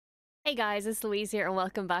Hey guys, it's Louise here and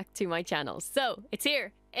welcome back to my channel. So, it's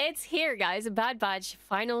here. It's here, guys. Bad Batch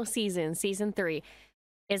final season, season 3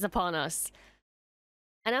 is upon us.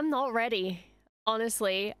 And I'm not ready,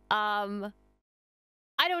 honestly. I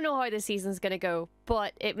don't know how this season's gonna go,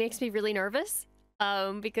 but it makes me really nervous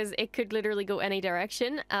because it could literally go any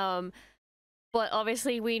direction. But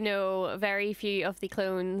obviously we know very few of the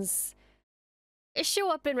clones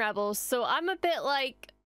show up in Rebels, so I'm a bit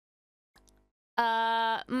like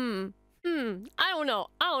I don't know.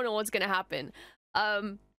 I don't know what's gonna happen.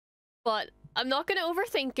 But I'm not gonna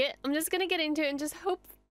overthink it. I'm just gonna get into it and just hope,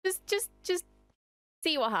 just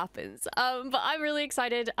see what happens. But I'm really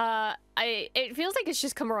excited. It feels like it's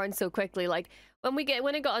just come around so quickly. Like when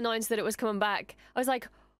it got announced that it was coming back, I was like,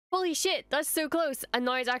 holy shit, that's so close. And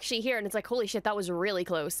now it's actually here, and it's like, holy shit, that was really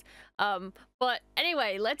close. But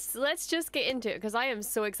anyway, let's just get into it because I am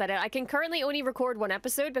so excited. I can currently only record one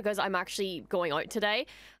episode because I'm actually going out today.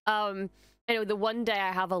 I know the one day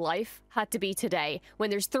I have a life had to be today when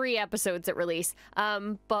there's 3 episodes at release.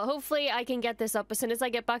 But hopefully I can get this up as soon as I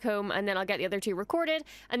get back home, and then I'll get the other 2 recorded,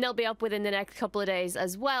 and they'll be up within the next couple of days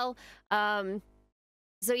as well.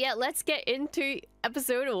 So yeah, let's get into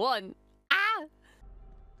episode 1. Ah!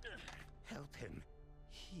 Help him.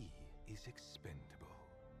 He is expendable.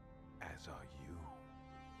 As are you,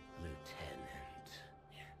 Lieutenant.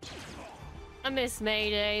 I miss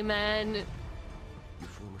Mayday, man. Your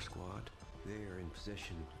former squad, they are in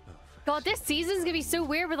possession of... God, this season's gonna be so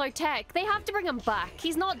weird without Tech. They have to bring him back.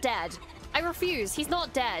 He's not dead. I refuse. He's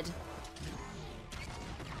not dead.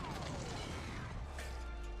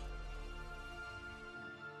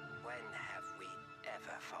 When have we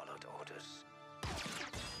ever followed orders?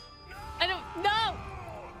 I don't... No!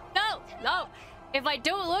 No! No! If I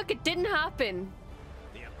don't look, it didn't happen.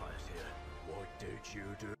 The Empire's here. What did you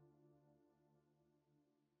do?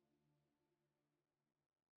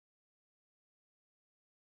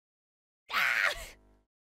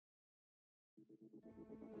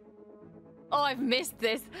 Oh, I've missed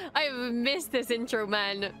this. I've missed this intro,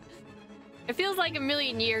 man. It feels like a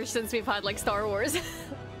million years since we've had, like, Star Wars.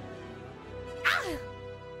 Ah!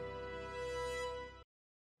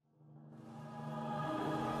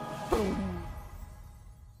 Boom.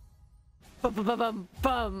 Bum bum bum bum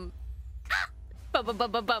bum. Ah! Bum bum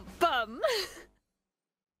bum bum bum bum.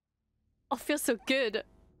 Oh, feels so good.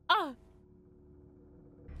 Ah.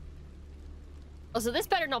 Also, this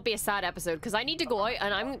better not be a sad episode because I need to go out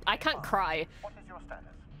and I can't cry. What is your status?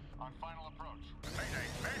 On final approach. Mayday!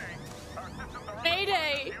 Mayday! Our systems are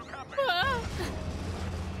Mayday! Do you copy? Ah.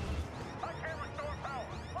 I can't restore power.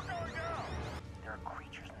 We're going down! There are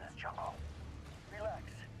creatures in this jungle. Relax.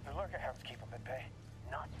 The lurker hounds keep them at bay.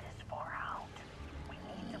 Not this far out. We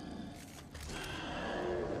need them.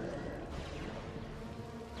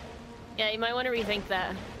 Yeah, you might want to rethink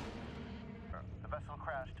that. The vessel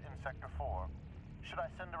crashed in Sector 4. Should I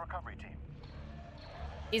send a recovery team?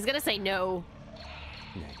 He's gonna say no.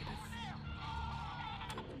 Negative.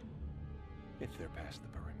 If they're past the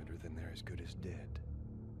perimeter, then they're as good as dead.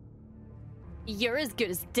 You're as good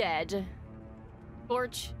as dead.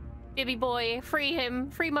 Torch, baby boy, free him.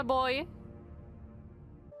 Free my boy.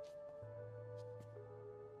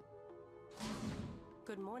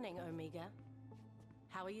 Good morning, Omega.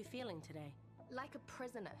 How are you feeling today? Like a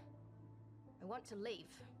prisoner. I want to leave.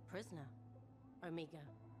 Prisoner? Omega,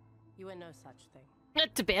 you are no such thing. Not It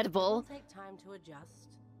will debatable. take time to adjust.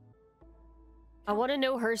 I want to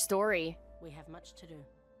know her story. We have much to do.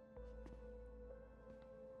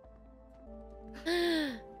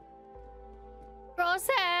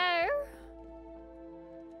 Crosshair!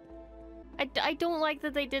 I don't like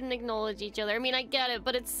that they didn't acknowledge each other. I mean, I get it,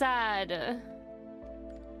 but it's sad.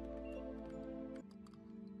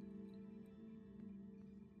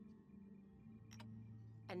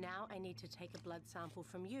 And now I need to take a blood sample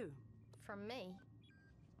from you. From me?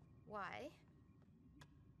 Why?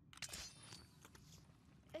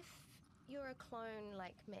 If you're a clone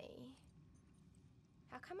like me,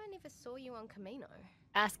 how come I never saw you on Camino?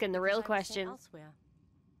 Asking the Because real I was sent question. elsewhere,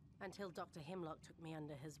 until Dr. Hemlock took me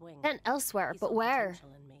under his wing. Then elsewhere, He but saw where?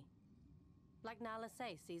 potential in me. Like Nala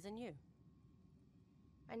Say sees in you.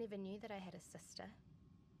 I never knew that I had a sister.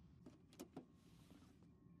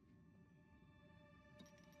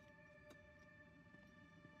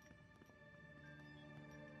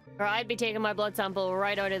 Or I'd be taking my blood sample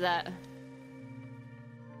right out of that.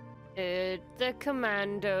 Dude, the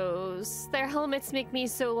commandos. Their helmets make me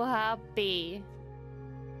so happy.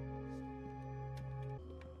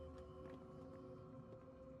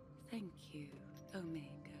 Thank you,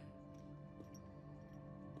 Omega.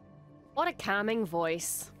 What a calming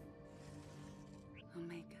voice.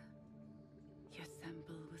 Omega, your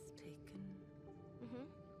sample was taken.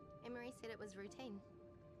 was routine.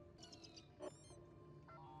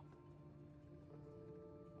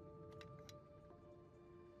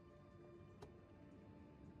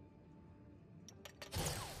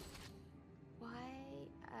 Why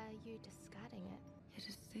are you discarding it? It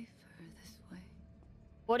is safer this way.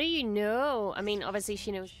 What do you know? I mean, obviously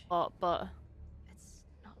she knows a lot, but... It's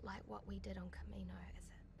not like what we did on Camino, is it?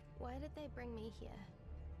 Why did they bring me here?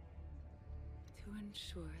 To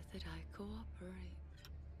ensure that I cooperate.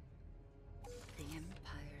 The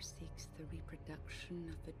Empire seeks the reproduction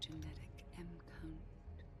of a genetic M count.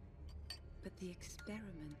 But the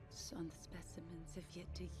experiments on the specimens have yet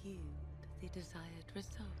to yield the desired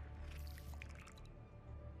result.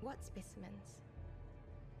 What specimens?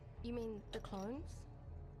 You mean the clones?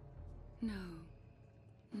 No,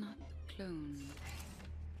 not the clone.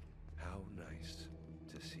 How nice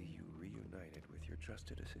to see you reunited with your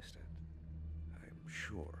trusted assistant. I'm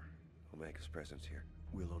sure Omega's presence here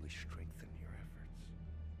will only strengthen your efforts.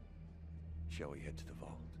 Shall we head to the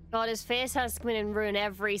vault? God, his face has to come in and ruin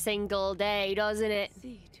every single day, doesn't it?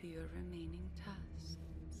 See to your remaining tasks.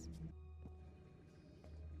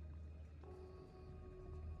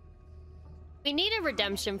 We need a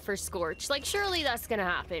redemption for Scorch. Like, surely that's gonna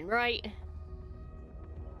happen, right?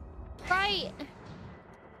 Right?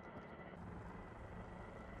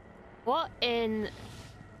 What in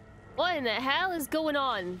the hell is going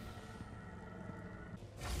on?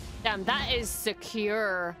 Damn, that is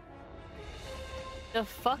secure. The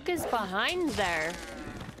fuck is behind there?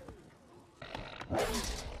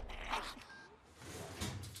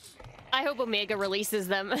 I hope Omega releases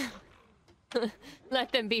them.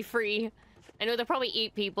 Let them be free. I know they'll probably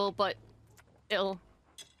eat people, but still.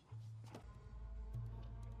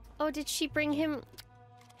 Oh, did she bring him?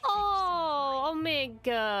 Oh,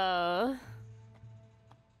 Omega.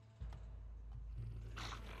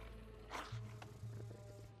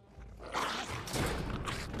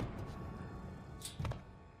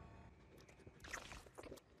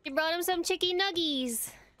 She brought him some chicky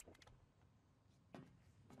nuggies.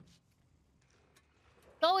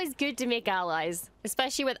 It's always good to make allies,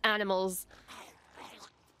 especially with animals.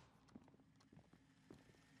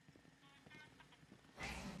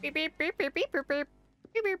 Beep, beep, beep, beep, beep, beep, beep,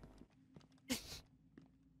 beep, beep.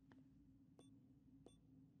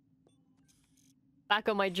 Back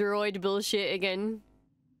on my droid bullshit again.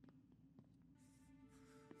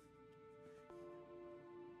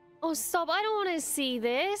 Oh, stop. I don't want to see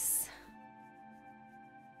this.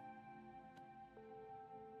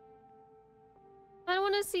 I don't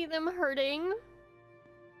want to see them hurting.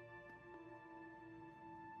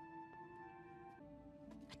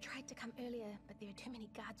 I tried to come earlier, but there are too many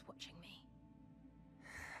guards watching me.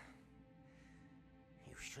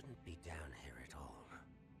 You shouldn't be down here at all.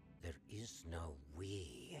 There is no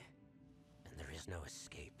we, and there is no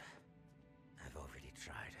escape. I've already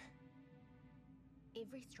tried.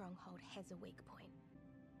 Every stronghold has a weak point.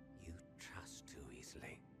 You trust too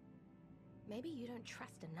easily. Maybe you don't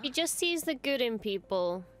trust enough. She just sees the good in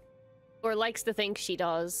people. Or likes to think she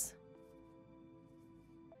does.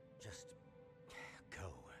 Just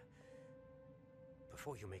go.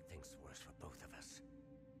 Before you make things worse for both of us.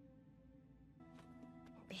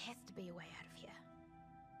 There has to be a way out of here.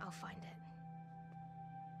 I'll find it.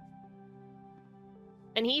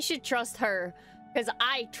 And he should trust her. Because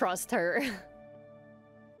I trust her.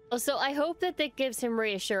 Also, I hope that that gives him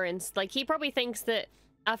reassurance. Like, he probably thinks that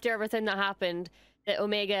after everything that happened, that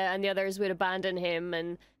Omega and the others would abandon him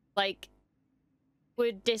and, like,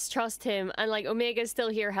 would distrust him. And, like, Omega's still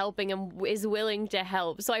here helping and is willing to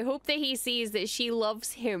help. So I hope that he sees that she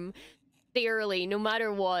loves him dearly, no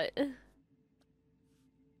matter what.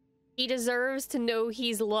 He deserves to know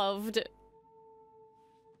he's loved.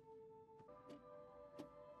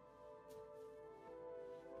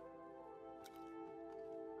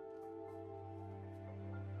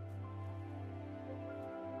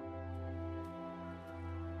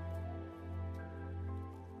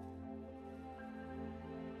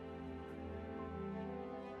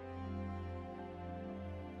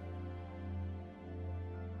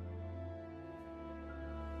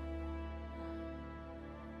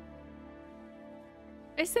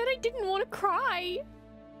 I said I didn't want to cry.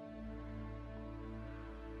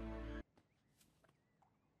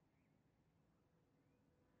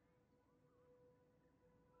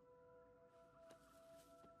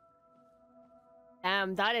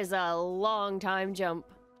 Damn, that is a long time jump.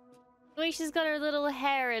 The way she's got her little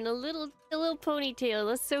hair and a little ponytail.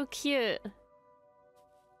 That's so cute.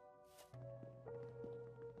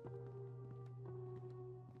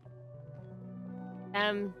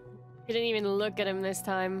 She didn't even look at him this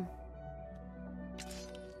time.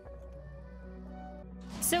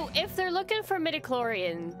 So if they're looking for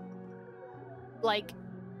midichlorian, like,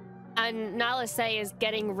 and Nalase is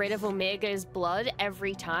getting rid of Omega's blood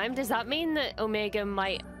every time, does that mean that Omega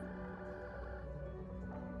might...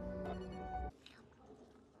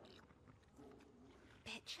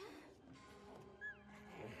 Betcha?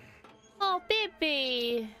 Oh,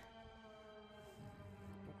 baby!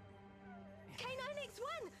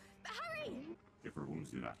 K9X1! Hurry! If her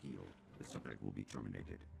wounds do not heal, the subject will be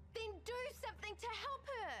terminated. Then do something to help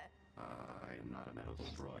her! I am not a medical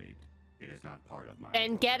droid. It is not part of my...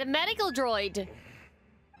 Then get a medical droid!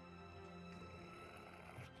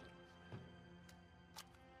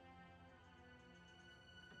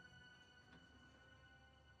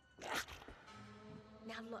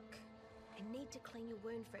 Now look, I need to clean your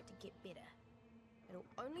wound for it to get better. It'll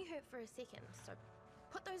only hurt for a second, so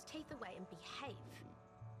put those teeth away and behave.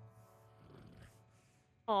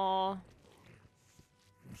 Aww.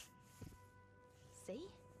 See?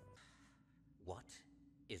 What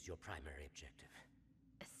is your primary objective?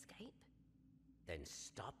 Escape? Then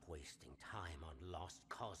stop wasting time on lost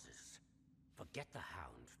causes. Forget the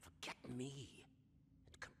Hound, forget me,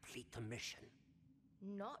 and complete the mission.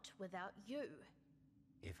 Not without you.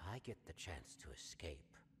 If I get the chance to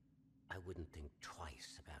escape, I wouldn't think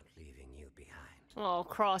twice about leaving you behind. Oh,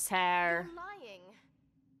 crosshair. You're lying.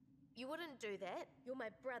 You wouldn't do that. You're my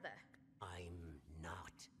brother. I'm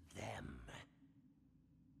not them.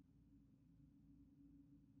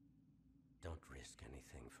 Don't risk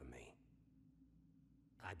anything for me.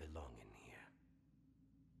 I belong in here.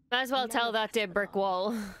 Might as well tell that to a brick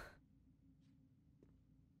wall.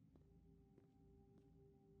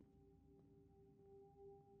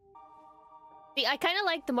 See, I kind of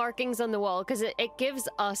like the markings on the wall because it gives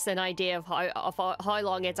us an idea of how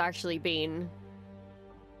long it's actually been.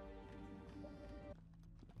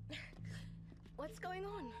 What's going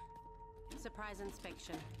on? Surprise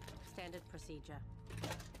inspection. Standard procedure.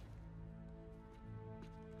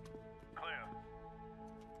 Clear.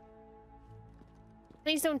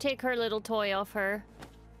 Please don't take her little toy off her.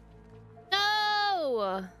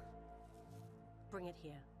 No! Bring it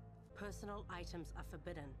here. Personal items are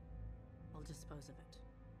forbidden. I'll dispose of it.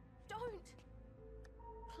 Don't!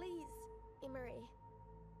 Please, Emery.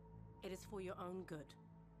 It is for your own good.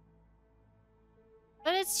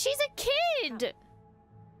 But she's a kid!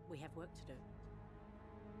 We have work to do.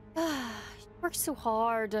 She works so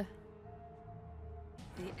hard. The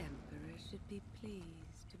Emperor should be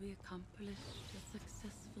pleased to be accomplished a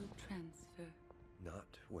successful transfer.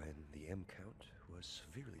 Not when the M count was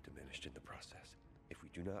severely diminished in the process. If we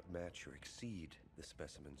do not match or exceed the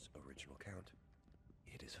specimen's original count,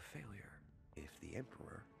 it is a failure. If the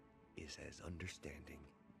Emperor is as understanding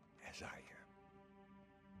as I am.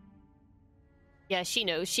 Yeah, she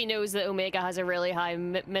knows. She knows that Omega has a really high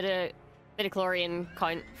midichlorian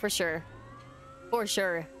count, for sure. For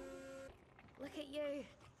sure. Look at you.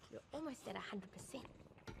 You're almost at 100%.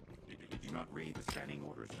 Did you not read the scanning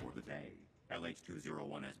orders for the day?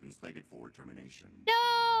 LH201 has been slated for termination.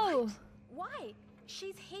 No! Why?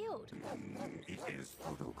 She's healed. It is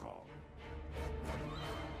protocol.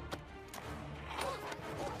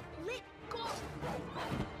 Let go!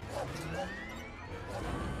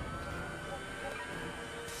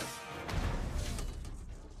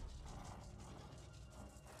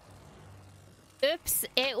 Oops,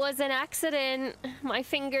 it was an accident. My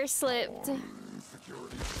finger slipped.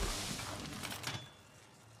 Security.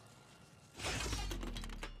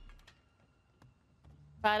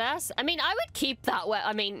 Badass. I mean, I would keep that way.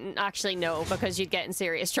 I mean, actually, no, because you'd get in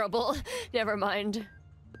serious trouble. Never mind.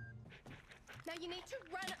 Now you need to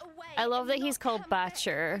run away. I love and that he's not called come back,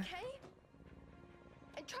 Batcher. Okay?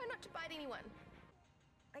 And try not to bite anyone.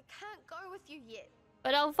 I can't go with you yet.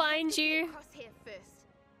 But I'll find you. Crosshair first.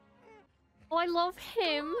 Oh, I love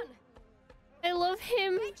him. Come on. I love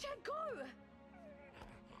him. Betcha, go.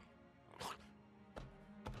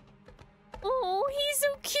 Oh, he's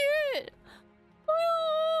so cute.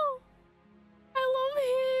 Oh, I love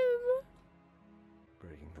him.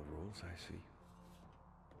 Breaking the rules, I see.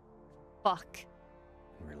 Fuck.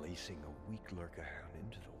 Releasing a weak lurker-hound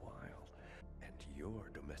into the wild, and your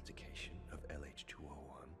domestication of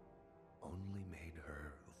LH201 only made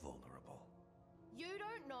her vulnerable. You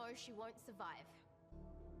don't know she won't survive.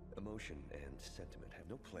 Emotion and sentiment have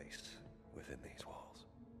no place within these walls.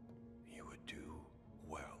 You would do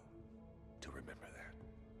well to remember that.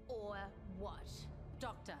 Or what?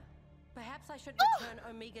 Doctor, perhaps I should return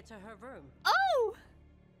Omega to her room. Oh!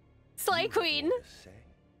 Slay You have Queen. more to say?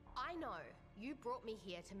 I know. You brought me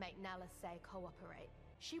here to make Nalase cooperate.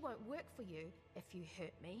 She won't work for you if you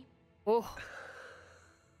hurt me. Oh.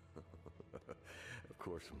 Of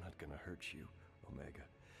course, I'm not gonna hurt you, Omega.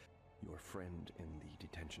 Your friend in the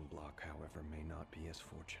detention block, however, may not be as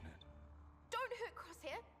fortunate. Don't hurt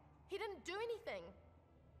Crosshair. He didn't do anything.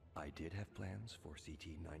 I did have plans for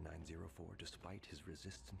CT-9904 despite his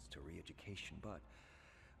resistance to re-education, but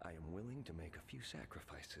I am willing to make a few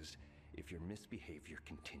sacrifices if your misbehavior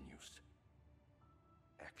continues.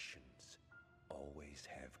 Actions always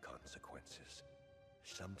have consequences,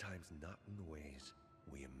 sometimes not in the ways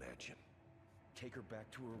we imagine. Take her back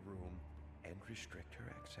to her room and restrict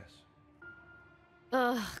her access.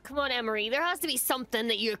 Ugh, come on, Emery. There has to be something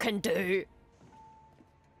that you can do.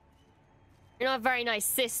 You're not a very nice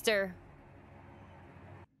sister.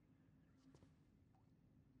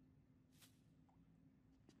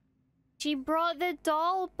 She brought the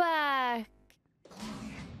doll back.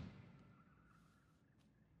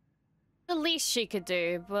 The least she could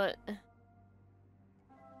do, but...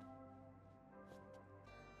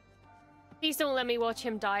 Please don't let me watch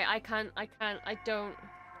him die. I don't.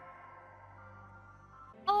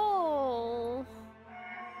 Oh.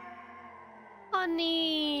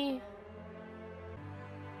 Honey.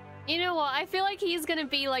 You know what? I feel like he's gonna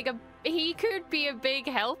be like he could be a big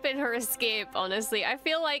help in her escape, honestly. I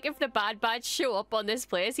feel like if the Bad Batch show up on this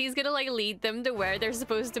place, he's gonna like lead them to where they're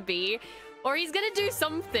supposed to be. Or he's gonna do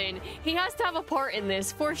something. He has to have a part in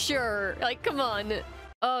this, for sure. Like, come on.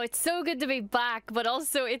 Oh, it's so good to be back, but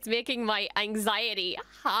also it's making my anxiety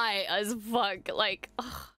high as fuck. Like,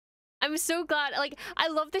 ugh. I'm so glad. Like, I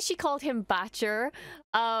love that she called him Batcher,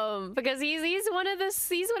 because he's one of the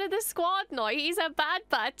squad now. He's a bad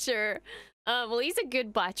Batcher. Well, he's a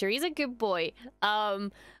good Batcher. He's a good boy.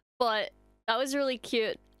 But that was really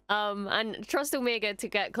cute. And trust Omega to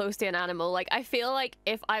get close to an animal. Like, I feel like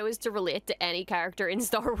if I was to relate to any character in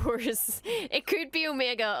Star Wars, it could be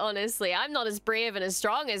Omega, honestly. I'm not as brave and as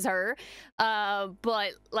strong as her,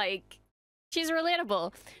 but, like, she's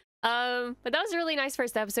relatable. But that was a really nice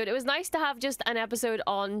first episode. It was nice to have just an episode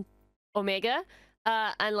on Omega,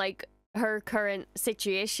 and, like, her current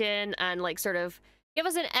situation, and, like, sort of give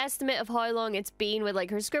us an estimate of how long it's been with,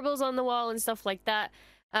 like, her scribbles on the wall and stuff like that.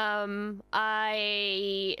 Someone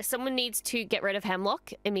needs to get rid of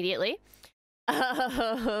Hemlock immediately.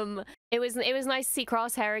 It was nice to see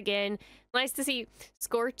Crosshair again. Nice to see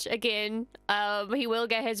Scorch again. He will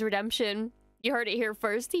get his redemption. You heard it here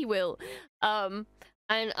first. He will. And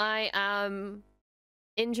I am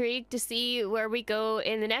intrigued to see where we go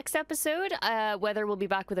in the next episode. Whether we'll be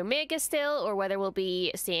back with Omega still, or whether we'll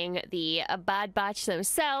be seeing the Bad Batch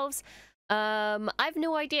themselves. I've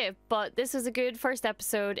no idea, but this was a good first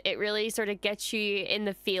episode. It really sort of gets you in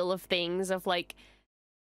the feel of things, of like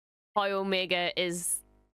how Omega is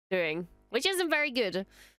doing, which isn't very good.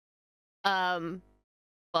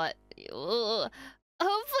 But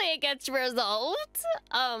hopefully it gets resolved.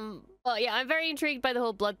 But yeah, I'm very intrigued by the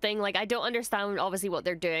whole blood thing. Like, I don't understand obviously what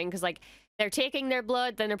they're doing, because like they're taking their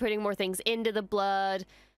blood, then they're putting more things into the blood.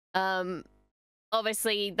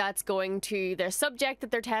 Obviously that's going to their subject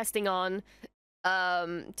that they're testing on,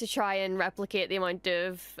 to try and replicate the amount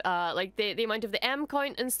of like the amount of the M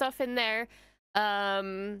count and stuff in there.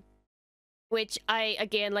 Which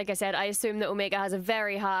again, like I said, I assume that Omega has a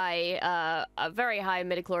very high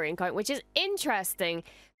midichlorian count, which is interesting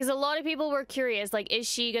because a lot of people were curious, like, is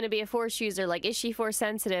she going to be a Force user? Like, is she Force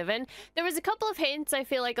sensitive? And there was a couple of hints, I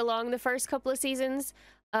feel like, along the first couple of seasons,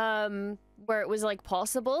 where it was like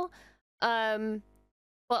possible. But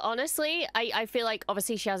honestly, I feel like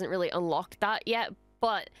obviously she hasn't really unlocked that yet,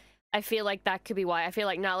 but I feel like that could be why. I feel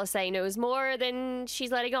like Nalisay knows more than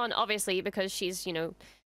she's letting on, obviously, because she's, you know,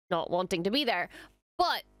 not wanting to be there.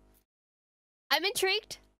 But I'm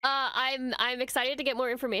intrigued. I'm excited to get more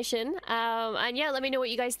information. And yeah, let me know what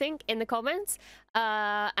you guys think in the comments.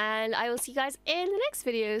 And I will see you guys in the next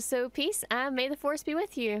video. So peace, and may the Force be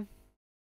with you.